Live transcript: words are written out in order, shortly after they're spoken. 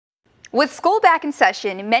With school back in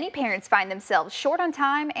session, many parents find themselves short on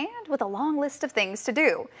time and with a long list of things to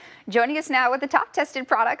do. Joining us now with the top tested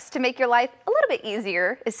products to make your life a little bit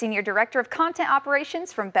easier is Senior Director of Content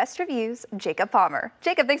Operations from Best Reviews, Jacob Palmer.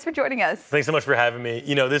 Jacob, thanks for joining us. Thanks so much for having me.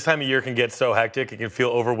 You know, this time of year can get so hectic, it can feel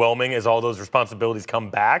overwhelming as all those responsibilities come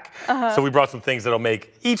back. So we brought some things that'll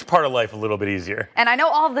make each part of life a little bit easier. And I know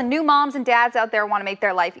all of the new moms and dads out there want to make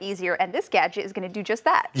their life easier, and this gadget is going to do just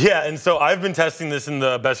that. Yeah, and so I've been testing this in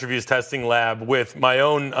the Best Reviews testing lab with my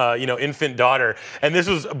own, infant daughter, and this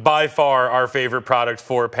was by far our favorite product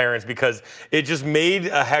for parents because it just made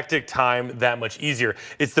a hectic time that much easier.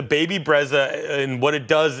 It's the Baby Brezza, and what it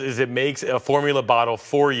does is it makes a formula bottle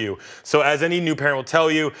for you. So as any new parent will tell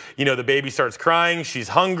you, the baby starts crying, she's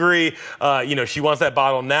hungry, she wants that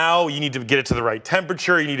bottle now. You need to get it to the right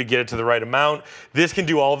temperature, you need to get it to the right amount. This can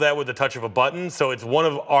do all of that with the touch of a button, so it's one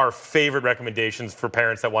of our favorite recommendations for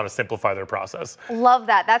parents that want to simplify their process. Love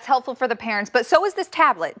that. That's helpful for the parents, but so is this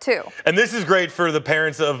tablet too. And this is great for the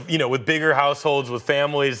parents of, with bigger households, with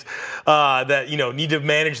families that, need to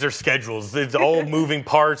manage their schedules. It's all moving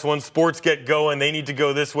parts. When sports get going, they need to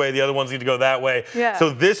go this way, the other ones need to go that way. Yeah.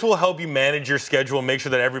 So this will help you manage your schedule and make sure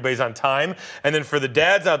that everybody's on time. And then for the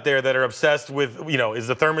dads out there that are obsessed with, is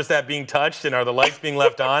the thermostat being touched and are the lights being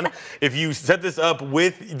left on? If you set this up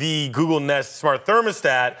with the Google Nest Smart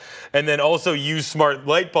Thermostat and then also use smart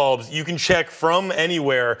light bulbs, you can check from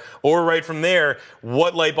anywhere or right from there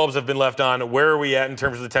what light bulbs have been left on, where are we at in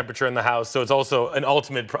terms of the temperature in the house. So it's also an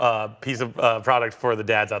ultimate piece of product for the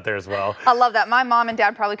dads out there as well. I love that. My mom and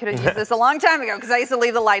dad probably could have used this a long time ago because I used to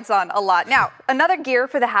leave the lights on a lot. Now, another gear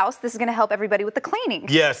for the house, this is going to help everybody with the cleaning.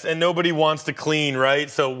 Yes, and nobody wants to clean, right?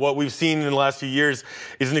 So what we've seen in the last few years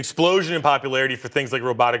is an explosion in popularity for things like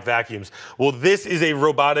robotic vacuums. Well, this is a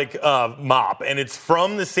robotic mop, and it's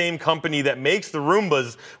from the same company that makes the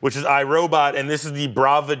Roombas, which is iRobot, and this is the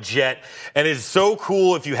Brava Jet. And it's so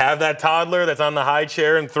cool if you have that toddler that's on the high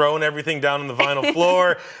chair and throwing everything down on the vinyl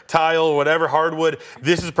floor, tile, whatever, hardwood.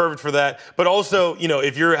 This is perfect for that. But also,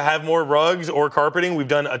 if you have more rugs or carpeting, we've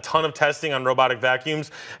done a ton of testing on robotic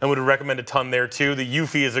vacuums and would recommend a ton there too. The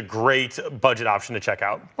Eufy is a great budget option to check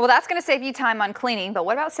out. Well, that's going to save you time on cleaning, but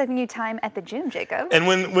what about saving you time at the gym, Jacob? And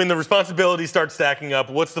when the responsibilities start stacking up,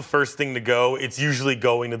 what's the first thing to go? It's usually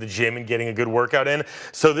going to the gym and getting a good workout in.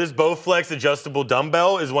 So this Bowflex adjustable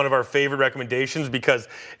dumbbell is one of our favorite recommendations because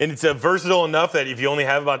it's versatile enough that if you only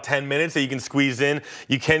have about 10 minutes that you can squeeze in,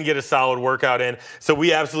 you can get a solid workout in. So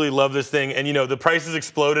we absolutely love this thing. And the prices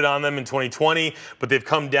exploded on them in 2020, but they've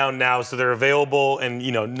come down now, so they're available and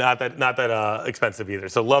not that expensive either.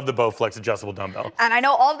 So love the Bowflex adjustable dumbbell. And I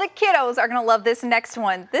know all the kiddos are going to love this next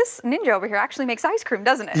one. This Ninja over here actually makes ice cream,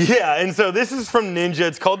 doesn't it? Yeah, and so this is from Ninja.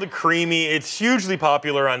 It's called the Creamy. It's hugely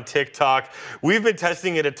popular on TikTok. We've been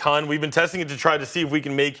testing it a ton. We've been testing it to try to see if we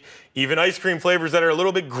can make even ice cream flavors that are a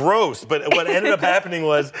little bit gross. But what ended up happening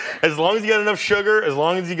was, as long as you got enough sugar, as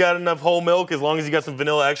long as you got enough whole milk, as long as you got some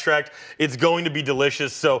vanilla extract, it's going to be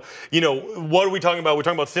delicious. So, what are we talking about? We're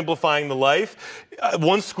talking about simplifying the life.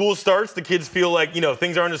 Once school starts, the kids feel like,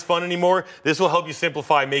 things aren't as fun anymore. This will help you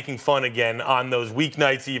simplify making fun again on those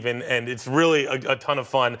weeknights even. And it's really a ton of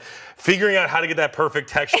fun figuring out how to get that perfect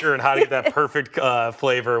texture and how to get that perfect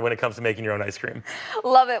flavor when it comes to making your own ice cream.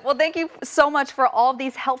 Love it. Well, thank you so much for all of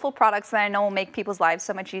these helpful products that I know will make people's lives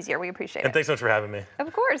so much easier. We appreciate it. And thanks so much for having me.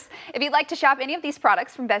 Of course. If you'd like to shop any of these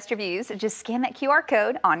products from Best Reviews, just scan that QR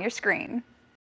code on your screen.